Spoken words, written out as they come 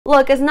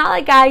Look, it's not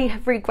like I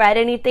regret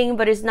anything,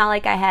 but it's not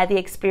like I had the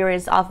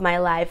experience of my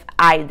life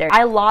either.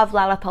 I love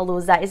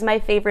Lollapalooza. It's my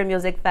favorite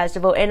music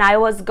festival, and I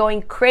was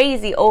going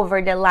crazy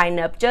over the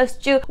lineup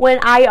just to, when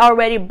I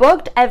already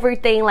booked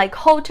everything, like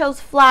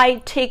hotels,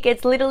 flight,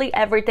 tickets, literally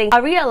everything, I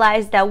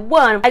realized that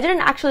one, I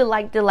didn't actually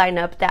like the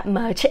lineup that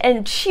much,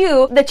 and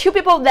two, the two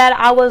people that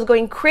I was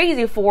going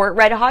crazy for,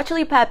 Red Hot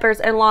Chili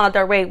Peppers and Lana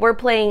Del Rey, were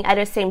playing at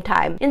the same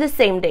time, in the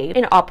same day,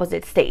 in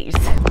opposite stages.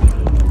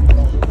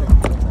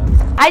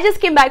 I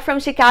just came back from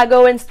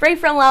Chicago and straight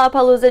from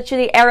Lollapalooza to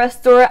the Eras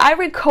tour. I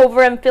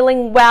recovered, I'm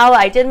feeling well,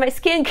 I did my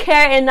skincare,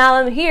 and now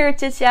I'm here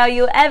to tell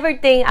you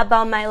everything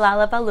about my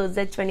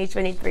Lollapalooza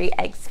 2023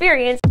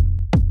 experience.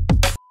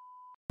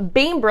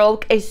 Being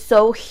broke is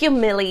so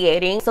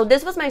humiliating. So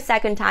this was my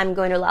second time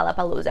going to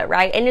Lollapalooza,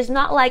 right? And it's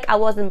not like I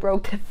wasn't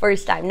broke the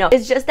first time. No,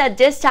 it's just that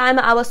this time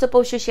I was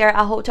supposed to share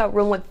a hotel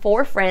room with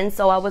 4 friends.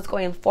 So I was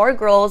going 4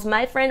 girls.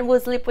 My friend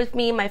would sleep with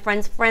me. My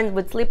friend's friend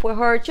would sleep with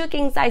her. 2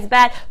 king size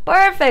bed.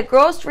 Perfect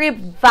girls trip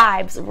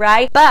vibes,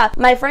 right? But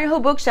my friend who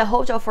booked a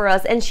hotel for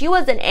us, and she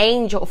was an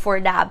angel for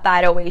that,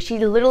 by the way. She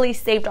literally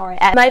saved our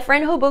ass. My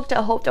friend who booked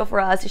a hotel for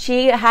us,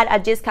 she had a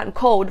discount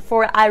code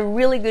for a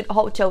really good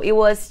hotel. It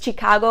was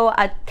Chicago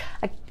at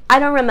I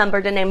don't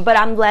remember the name, but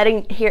I'm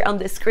letting here on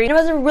the screen. It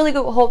was a really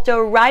good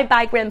hotel right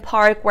by Grand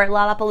Park where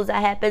Lollapalooza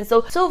happened.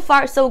 So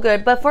far so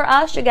good. But for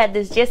us to get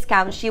this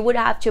discount, she would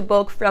have to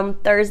book from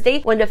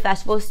Thursday when the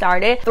festival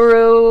started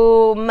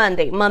through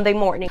Monday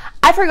morning.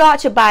 I forgot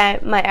to buy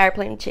my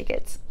airplane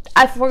tickets.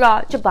 I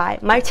forgot to buy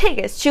my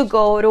tickets to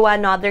go to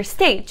another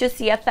state to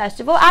see a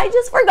festival. I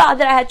just forgot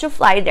that I had to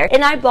fly there,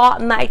 and I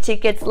bought my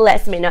tickets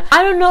last minute.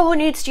 I don't know who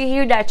needs to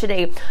hear that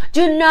today.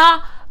 Do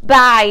not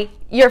buy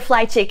your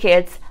flight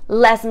tickets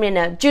last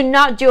minute. Do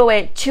not do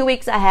it 2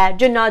 weeks ahead.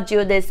 Do not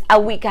do this a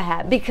week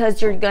ahead,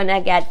 because you're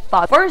gonna get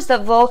fucked. First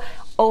of all,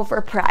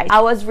 overpriced.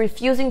 I was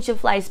refusing to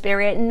fly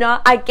Spirit. No,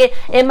 I get,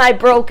 am I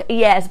broke?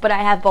 Yes, but I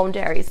have bone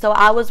dairy, so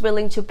I was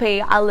willing to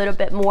pay a little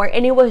bit more.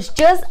 And it was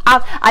just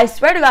I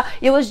swear to God,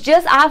 it was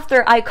just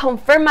after I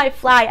confirmed my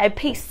flight. I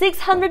paid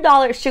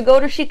 $600 to go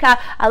to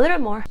Chicago. A little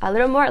more.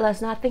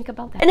 Let's not think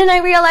about that. And then I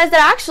realized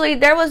that actually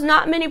there was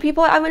not many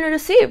people I wanted to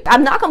see.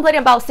 I'm not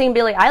complaining about seeing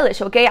Billie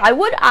Eilish, okay? I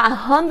would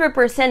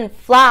 100%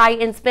 fly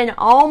and spend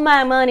all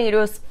my money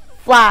to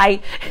fly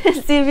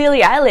see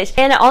Billie Eilish.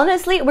 And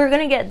honestly, we're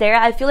gonna get there.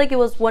 I feel like it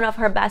was one of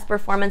her best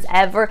performances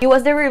ever. It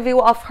was the review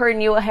of her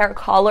new hair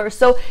color,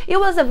 so it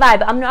was a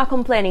vibe. I'm not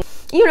complaining.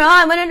 You know,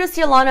 I wanted to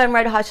see Lana and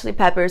Red Hot Chili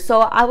Peppers, so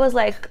I was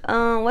like,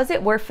 was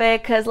it worth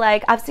it? Because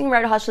like, I've seen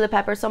Red Hot Chili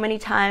Peppers so many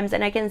times,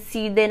 and I can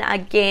see them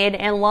again,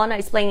 and Lana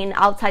is playing in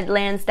Outside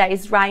Lands that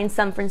is right in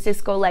San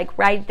Francisco, like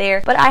right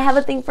there. But I have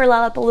a thing for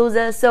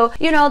Lollapalooza, so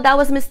you know, that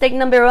was mistake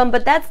number 1.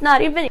 But that's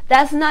not even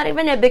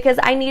it, because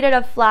I needed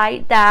a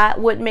flight that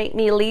would make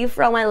me leave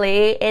from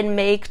LA and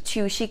make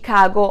to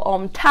Chicago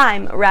on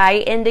time,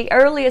 right? And the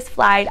earliest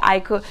flight I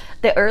could,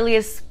 the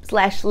earliest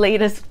 /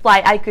 latest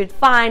flight I could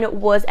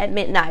find was at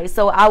midnight.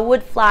 So I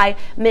would fly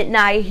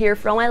midnight here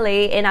from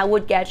LA, and I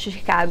would get to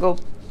Chicago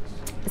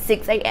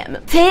 6 a.m.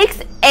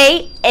 6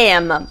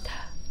 a.m.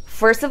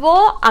 First of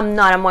all, I'm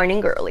not a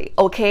morning girly,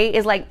 okay?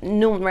 It's like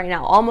noon right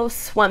now,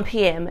 almost 1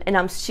 p.m. and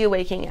I'm still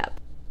waking up.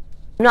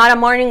 Not a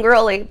morning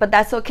girly, but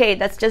that's okay.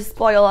 That's just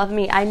spoil of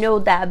me. I know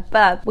that.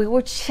 But we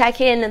would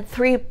check in at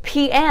 3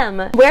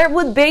 p.m. Where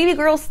would baby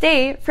girl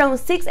stay from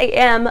 6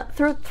 a.m.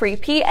 through 3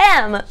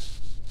 p.m.?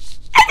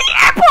 At the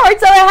airport!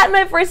 So I had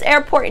my first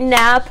airport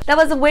nap. That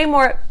was way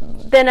more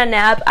than a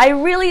nap. I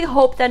really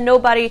hope that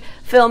nobody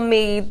filmed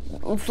me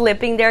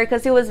sleeping there,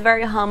 because it was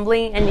very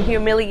humbling and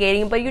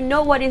humiliating. But you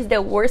know what is the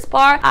worst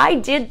part? I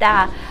did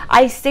that.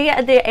 I stayed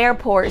at the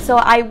airport so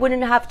I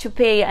wouldn't have to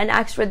pay an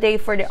extra day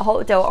for the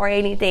hotel or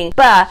anything.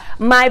 But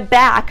my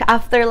back,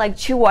 after like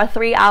 2 or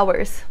 3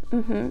 hours,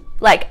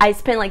 like I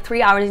spent like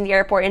 3 hours in the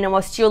airport, and it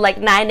was still like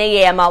 9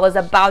 a.m. I was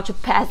about to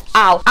pass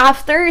out.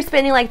 After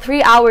spending like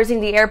 3 hours in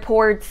the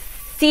airport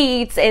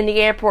seats and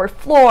the airport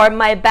floor,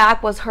 my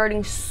back was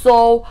hurting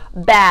so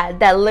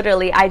bad that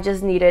literally I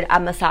just needed a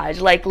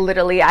massage. Like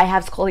literally, I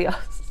have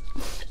scoliosis.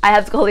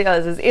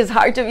 It's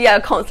hard to be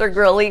a concert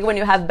girly when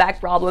you have back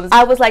problems.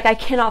 I was like, I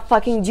cannot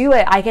fucking do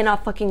it. I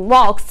cannot fucking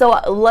walk. So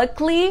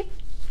luckily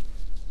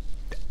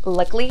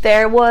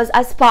there was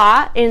a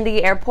spot in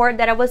the airport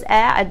that I was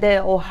at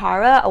the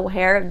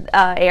O'Hare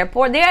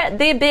airport.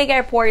 The big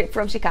airport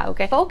from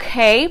Chicago.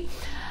 Okay,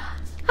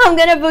 I'm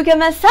gonna book a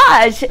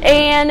massage,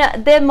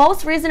 and the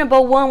most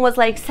reasonable one was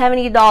like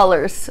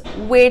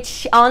 $70,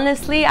 which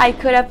honestly I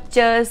could have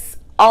just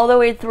all the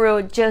way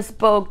through just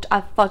booked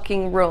a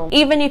fucking room.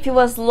 Even if it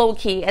was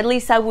low-key, at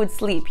least I would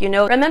sleep, you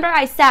know? Remember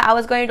I said I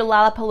was going to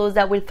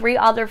Lollapalooza with 3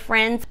 other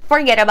friends?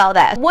 forget about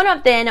that. One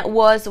of them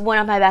was one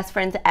of my best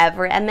friends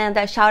ever.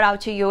 Amanda, shout out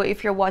to you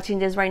if you're watching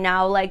this right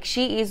now. Like,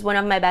 she is one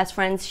of my best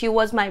friends. She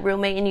was my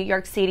roommate in New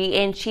York City,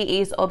 and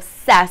she is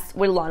obsessed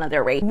with Lana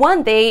Del Rey.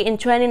 One day in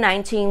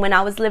 2019, when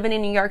I was living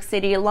in New York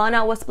City,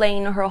 Lana was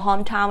playing in her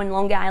hometown in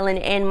Long Island,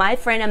 and my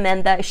friend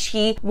Amanda,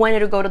 she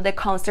wanted to go to the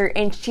concert,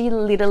 and she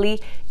literally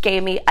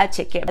gave me a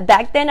ticket.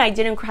 Back then, I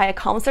didn't cry at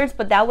concerts,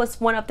 but that was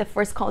one of the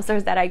first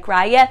concerts that I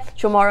cried at.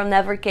 Tomorrow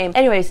never came.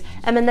 Anyways,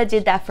 Amanda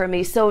did that for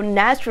me. So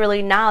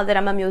naturally, now that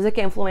I'm a music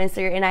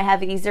influencer and I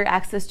have easier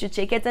access to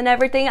tickets and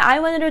everything, I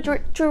wanted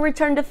to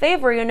return the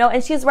favor, you know,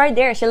 and she's right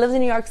there. She lives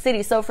in New York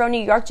City, so from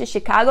New York to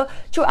Chicago,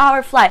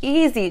 2-hour flight,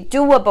 easy,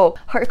 doable.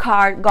 Her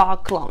card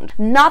got cloned.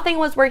 Nothing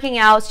was working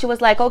out. She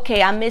was like,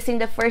 okay, I'm missing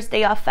the first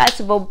day of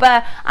festival,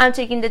 but I'm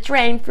taking the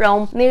train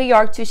from New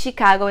York to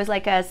Chicago. It's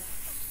like a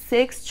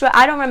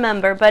I don't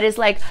remember, but it's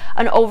like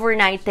an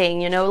overnight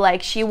thing, you know,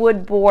 like she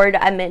would board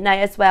at midnight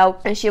as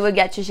well, and she would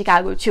get to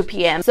Chicago 2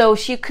 p.m. so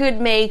she could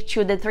make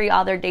to the 3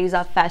 other days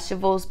of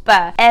festivals,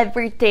 but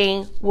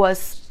everything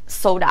was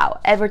sold out.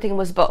 Everything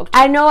was booked.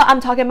 I know I'm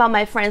talking about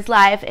my friend's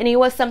life, and it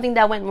was something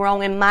that went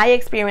wrong in my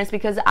experience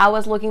because I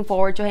was looking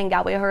forward to hang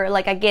out with her.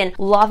 Like, again,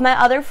 love my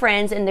other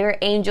friends, and they're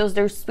angels,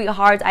 they're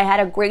sweethearts. I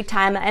had a great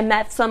time. I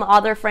met some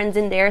other friends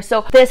in there,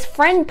 so this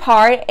friend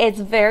part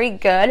is very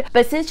good,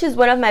 but since she's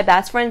one of my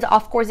best friends,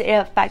 of course it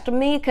affected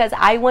me because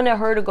I wanted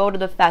her to go to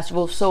the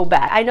festival so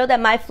bad. I know that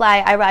my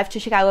flight arrived to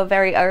Chicago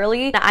very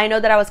early. I know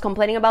that I was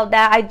complaining about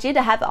that. I did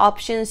have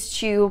options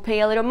to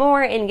pay a little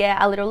more and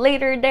get a little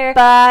later there,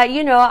 but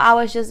you know, I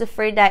was just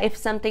afraid that if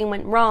something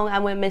went wrong, I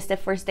would miss the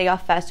first day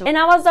of festival. And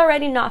I was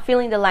already not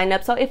feeling the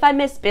lineup, so if I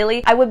missed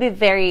Billie, I would be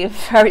very,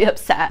 very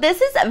upset. This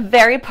is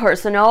very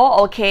personal,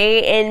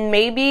 okay? And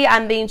maybe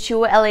I'm being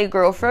too LA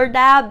girl for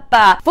that,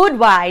 but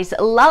food-wise,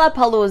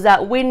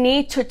 Lollapalooza, we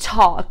need to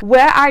talk.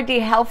 Where are the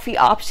healthy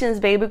options,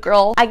 baby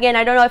girl? Again,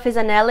 I don't know if it's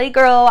an LA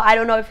girl. I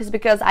don't know if it's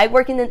because I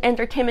work in the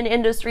entertainment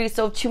industry,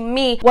 so to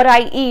me, what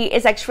I eat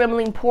is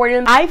extremely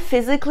important. I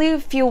physically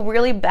feel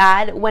really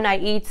bad when I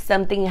eat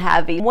something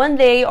heavy. One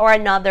day or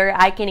another,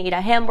 I can eat a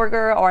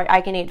hamburger or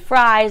I can eat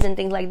fries and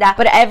things like that,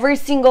 but every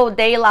single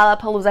day,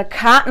 Lollapalooza,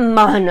 come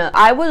on.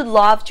 I would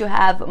love to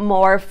have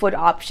more food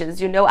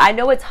options, you know. I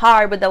know it's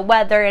hard with the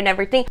weather and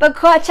everything, but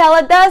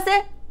Coachella does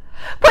it.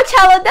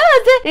 Coachella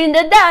does it in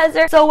the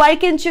desert. So why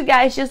can't you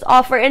guys just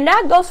offer, and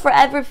that goes for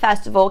every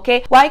festival,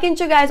 okay? Why can't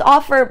you guys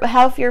offer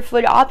healthier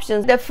food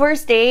options? The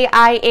first day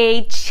I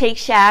ate Shake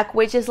Shack,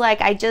 which is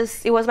like,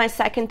 it was my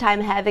second time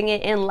having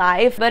it in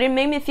life, but it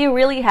made me feel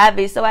really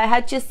heavy, so I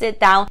had to sit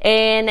down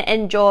and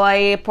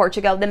enjoy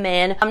Portugal the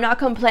Man. I'm not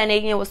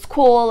complaining, it was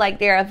cool, like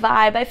they're a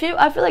vibe. I feel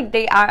like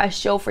they are a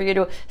show for you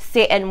to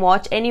sit and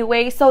watch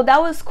anyway, so that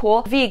was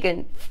cool.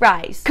 Vegan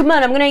fries, come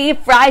on, I'm gonna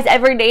eat fries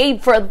every day.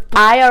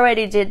 I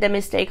already did the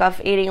mistake of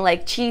eating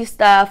like cheese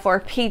stuff or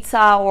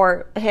pizza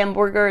or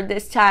hamburger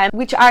this time,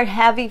 which are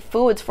heavy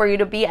foods for you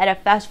to be at a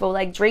festival,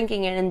 like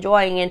drinking and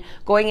enjoying and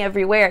going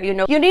everywhere, you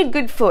know. You need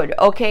good food,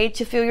 okay,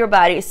 to fuel your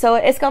body. So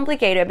it's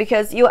complicated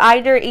because you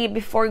either eat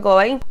before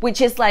going,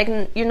 which is like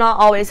you're not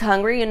always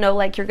hungry, you know,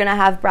 like you're gonna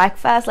have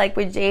breakfast like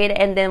we did,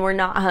 and then we're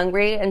not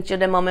hungry until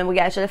the moment we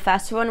get to the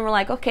festival and we're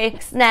like, okay,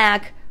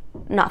 snack,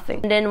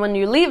 nothing. And then when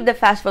you leave the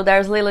fast food,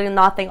 there's literally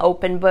nothing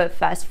open but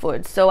fast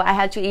food. So I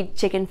had to eat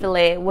chicken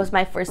fillet. It was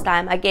my first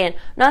time. Again,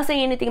 not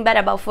saying anything bad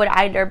about food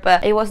either,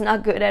 but it was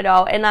not good at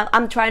all. And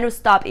I'm trying to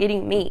stop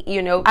eating meat,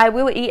 you know. I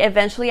will eat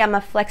eventually. I'm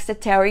a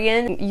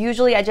flexitarian.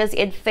 Usually I just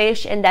eat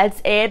fish and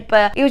that's it,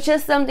 but it was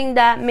just something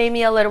that made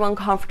me a little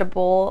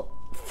uncomfortable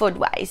food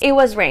wise. It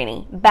was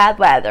raining, bad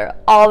weather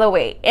all the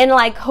way, and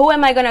like, who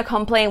am I gonna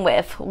complain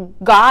with?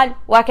 God,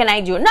 what can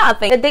I do?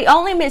 Nothing. The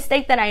only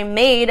mistake that I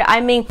made,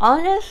 I mean,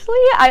 honestly,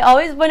 I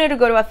always wanted to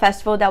go to a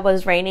festival that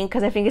was raining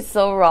because I think it's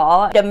so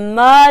raw. The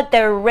mud,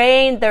 the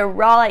rain, the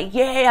raw, like,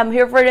 yeah, I'm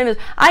here for the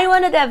music. I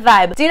wanted that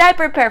vibe. Did I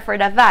prepare for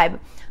that vibe?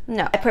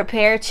 No. I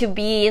prepared to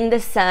be in the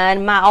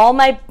sun,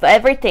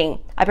 everything.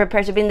 I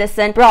prepared to be in the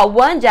sun. Brought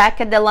one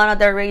jacket, the Lana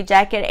Del Rey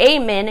jacket.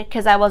 Amen,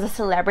 because I was a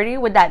celebrity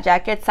with that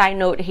jacket. Side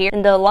note here.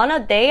 In the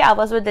Lana day, I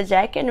was with the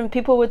jacket and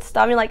people would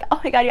stop me like,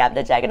 oh my god, you have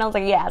the jacket? And I was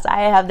like, yes,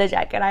 I have the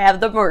jacket. I have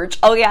the merch.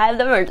 Okay, I have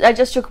the merch. I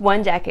just took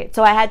one jacket.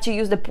 So I had to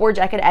use the poor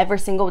jacket every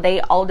single day,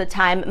 all the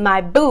time.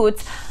 My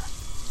boots.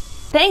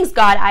 Thanks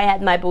God I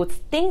had my boots.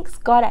 Thanks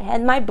God I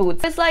had my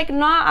boots. It's like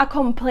not a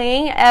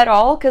complaint at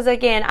all, because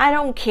again, I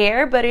don't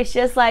care, but it's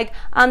just like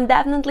I'm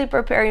definitely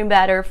preparing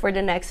better for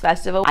the next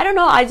festival. I don't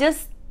know, I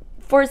just,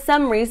 for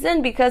some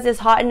reason, because it's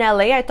hot in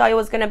LA, I thought it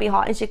was gonna be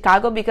hot in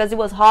Chicago. Because it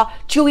was hot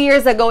 2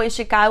 years ago in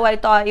Chicago, I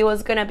thought it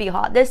was gonna be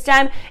hot this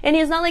time. And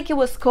it's not like it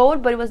was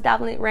cold, but it was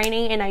definitely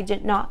raining and I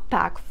did not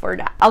pack for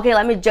that. Okay,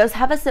 let me just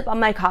have a sip of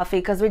my coffee,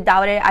 because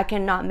without it, I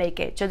cannot make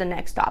it to the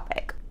next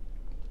topic.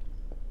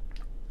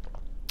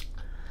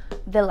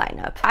 the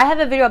lineup. I have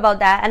a video about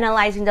that,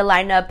 analyzing the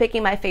lineup,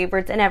 picking my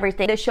favorites and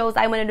everything. The shows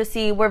I wanted to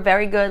see were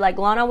very good. Like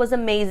Lana was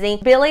amazing.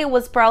 Billie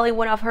was probably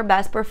one of her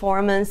best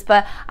performances,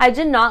 but I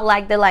did not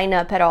like the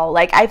lineup at all.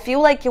 Like I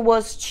feel like it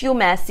was too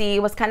messy.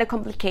 It was kind of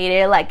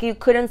complicated. Like you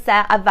couldn't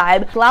set a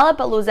vibe.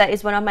 Lollapalooza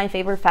is one of my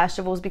favorite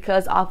festivals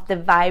because of the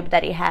vibe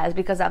that it has,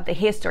 because of the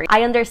history.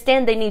 I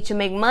understand they need to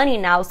make money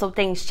now, so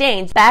things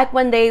change. Back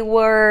when they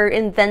were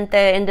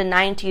invented in the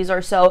 90s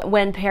or so,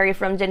 when Perry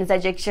from Jane's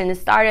Addiction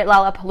started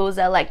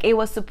Lollapalooza, like it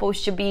was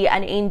supposed to be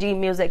an indie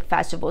music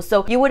festival.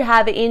 So you would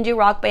have indie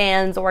rock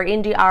bands or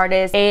indie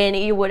artists, and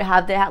you would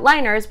have the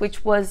headliners,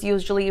 which was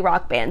usually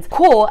rock bands.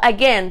 Cool.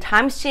 Again,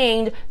 times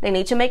change. They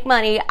need to make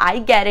money. I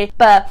get it.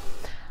 But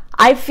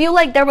I feel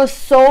like there was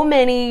so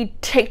many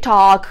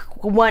TikTok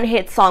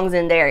one-hit songs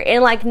in there,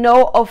 and like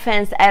no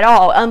offense at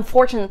all.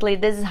 Unfortunately,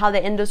 this is how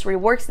the industry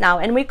works now,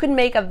 and we could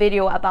make a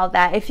video about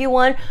that if you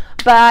want,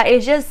 but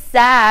it's just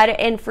sad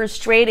and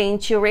frustrating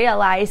to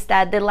realize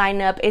that the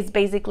lineup is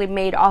basically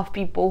made of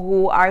people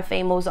who are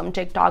famous on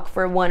TikTok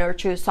for one or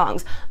two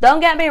songs. Don't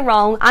get me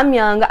wrong, I'm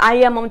young, I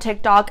am on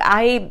TikTok,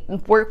 I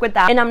work with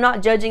that, and I'm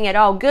not judging at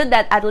all. Good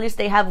that at least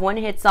they have one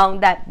hit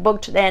song that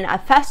booked then a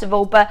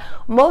festival, but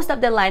most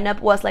of the lineup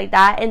was like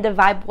that, and the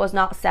vibe was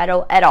not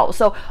settled at all.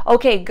 So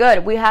okay, good.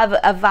 We have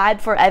a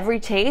vibe for every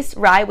taste,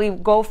 right? We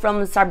go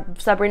from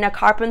Sabrina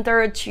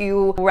Carpenter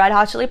to Red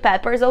Hot Chili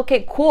Peppers.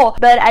 Okay, cool.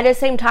 But at the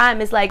same time,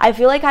 it's like I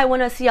feel like I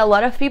want to see a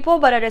lot of people,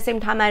 but at the same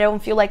time I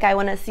don't feel like I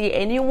want to see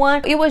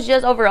anyone. It was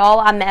just overall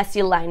a messy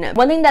lineup.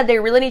 One thing that they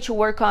really need to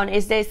work on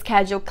is the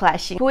schedule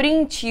clashing.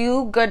 Putting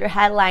two good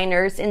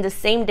headliners in the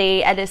same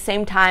day at the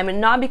same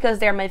time, not because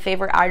they're my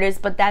favorite artists,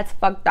 but that's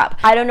fucked up.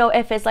 I don't know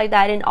if it's like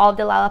that in all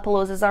the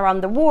Lollapaloozas around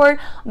the world,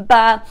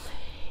 but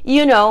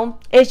you know,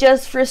 it's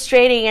just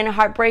frustrating and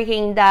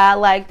heartbreaking that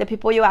like the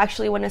people you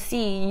actually want to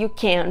see, you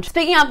can't.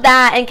 Speaking of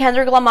that, and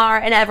Kendrick Lamar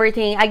and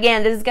everything,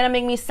 again, this is gonna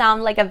make me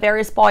sound like a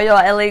very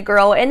spoiled LA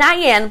girl, and I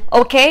am,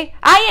 okay?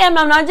 I am,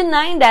 I'm not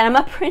denying that, I'm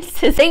a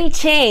princess. They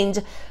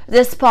changed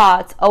the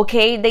spots,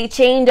 okay? They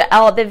changed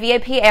the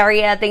VIP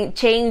area, they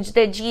changed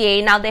the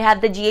GA, now they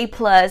have the GA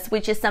Plus,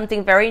 which is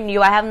something very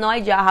new. I have no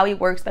idea how it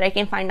works, but I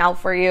can find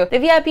out for you. The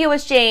VIP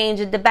was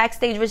changed, the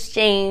backstage was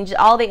changed,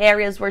 all the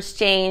areas were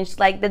changed,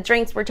 like the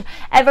drinks were,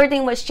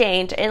 everything was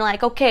changed, and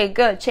like, okay,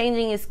 good,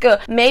 changing is good.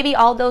 Maybe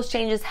all those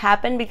changes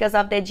happened because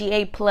of the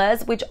GA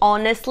Plus, which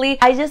honestly,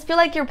 I just feel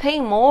like you're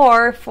paying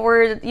more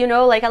for, you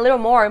know, like a little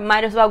more,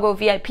 might as well go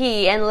VIP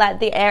and let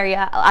the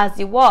area as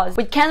it was.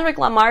 With Kendrick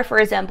Lamar, for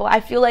example, I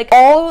feel like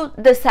all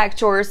the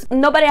sectors,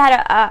 nobody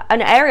had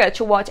an area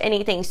to watch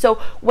anything. So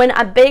when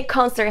a big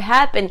concert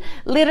happened,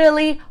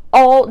 literally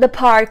all the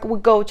park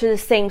would go to the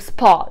same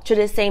spot, to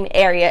the same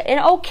area,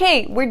 and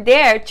okay, we're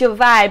there to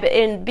vibe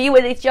and be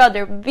with each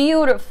other,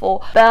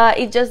 beautiful, but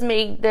it just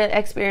made the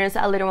experience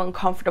a little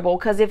uncomfortable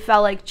because it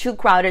felt like too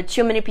crowded,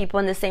 too many people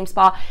in the same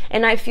spot.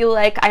 And I feel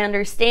like I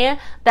understand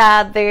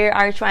that they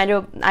are trying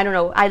to, I don't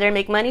know, either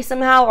make money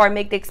somehow or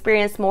make the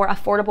experience more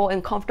affordable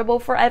and comfortable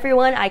for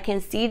everyone. I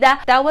can see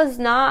that. That was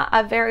not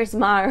a very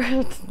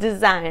smart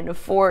design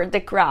for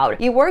the crowd.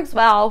 It works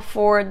well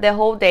for the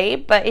whole day,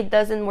 but it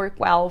doesn't work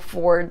well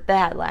for the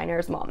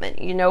headliners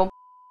moment, you know.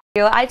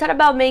 I thought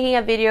about making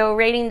a video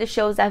rating the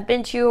shows I've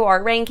been to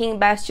or ranking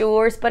best to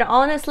worst, but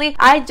honestly,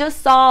 I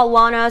just saw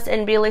Lana's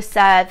and Billie's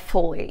set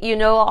fully. You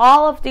know,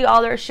 all of the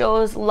other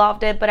shows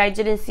loved it, but I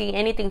didn't see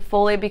anything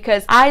fully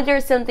because either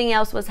something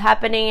else was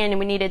happening and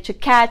we needed to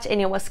catch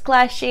and it was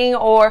clashing,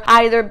 or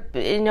either,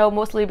 you know,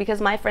 mostly because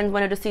my friends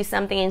wanted to see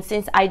something, and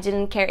since I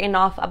didn't care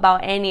enough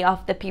about any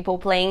of the people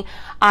playing,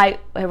 I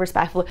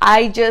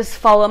just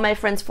followed my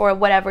friends for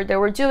whatever they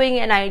were doing,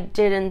 and I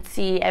didn't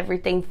see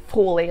everything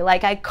fully.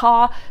 Like I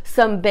caught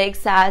some big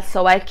sets,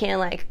 so I can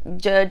like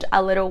judge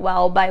a little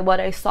well by what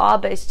I saw,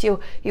 but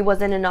still it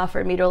wasn't enough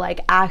for me to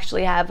like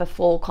actually have a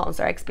full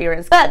concert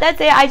experience. But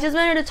that's it. I just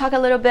wanted to talk a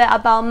little bit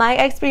about my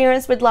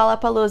experience with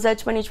Lollapalooza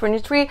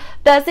 2023.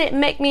 Does it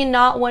make me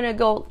not want to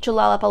go to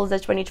Lollapalooza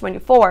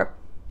 2024?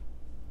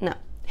 No.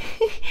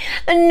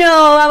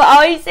 No, I'm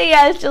always saying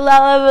yes to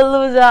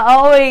Lollapalooza,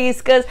 always,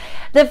 because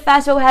the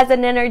festival has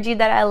an energy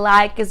that I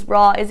like. It's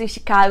raw, it's in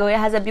Chicago, it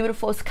has a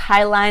beautiful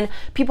skyline,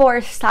 people are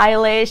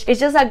stylish. It's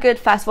just a good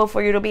festival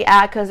for you to be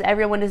at because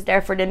everyone is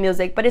there for the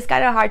music. But it's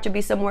kind of hard to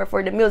be somewhere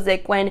for the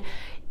music when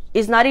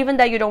it's not even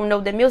that you don't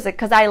know the music,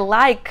 because I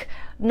like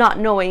not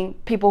knowing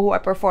people who are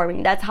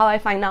performing. That's how I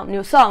find out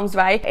new songs,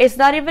 right? It's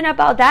not even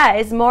about that,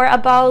 it's more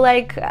about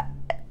like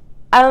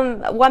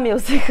what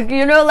music,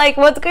 you know, like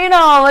what's going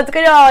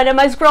on, am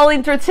I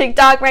scrolling through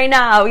TikTok right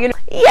now, you know?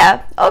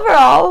 Yeah,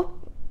 overall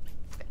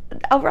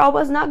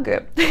was not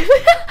good.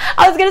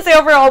 I was gonna say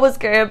overall was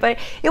good, but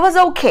it was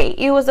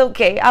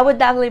okay. I would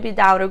definitely be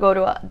down to go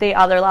to the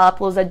other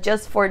Lollapalooza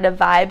just for the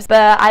vibes,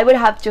 but I would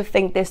have to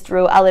think this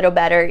through a little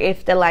better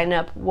if the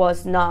lineup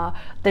was not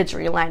the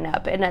dream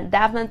lineup. And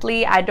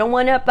definitely I don't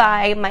want to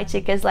buy my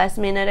tickets last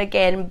minute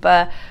again,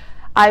 but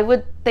I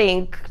would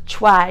think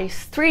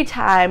twice, 3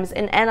 times,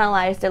 and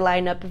analyze the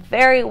lineup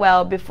very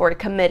well before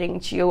committing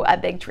to a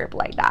big trip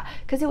like that,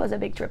 because it was a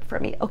big trip for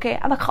me. Okay,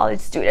 I'm a college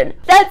student.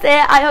 That's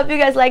it. I hope you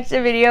guys liked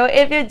the video.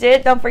 If you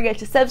did, don't forget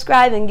to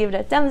subscribe and give it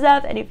a thumbs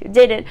up, and if you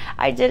didn't,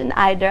 I didn't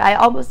either. I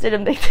almost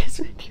didn't make this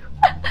video.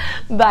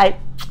 Bye.